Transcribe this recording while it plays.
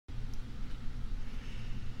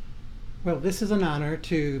Well, this is an honor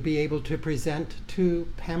to be able to present to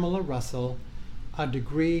Pamela Russell a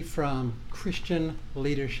degree from Christian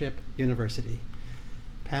Leadership University.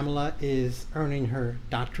 Pamela is earning her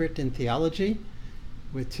doctorate in theology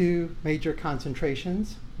with two major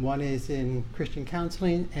concentrations. One is in Christian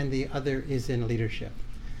counseling and the other is in leadership.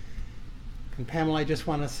 And Pamela, I just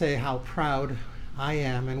want to say how proud I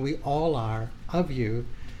am, and we all are, of you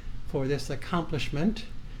for this accomplishment,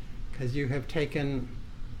 because you have taken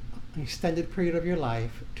an extended period of your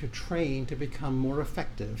life to train to become more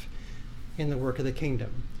effective in the work of the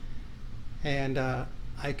kingdom. And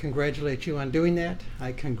I congratulate you on doing that.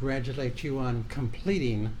 I congratulate you on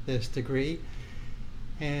completing this degree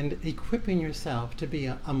and equipping yourself to be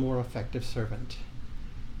a more effective servant.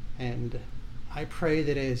 And I pray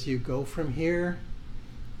that as you go from here,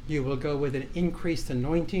 you will go with an increased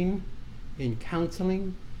anointing in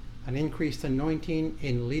counseling, an increased anointing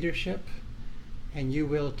in leadership, and you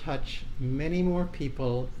will touch many more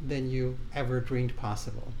people than you ever dreamed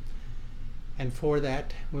possible. And for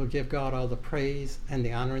that, we'll give God all the praise and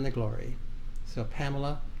the honor and the glory. So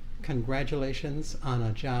Pamela, congratulations on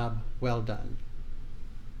a job well done.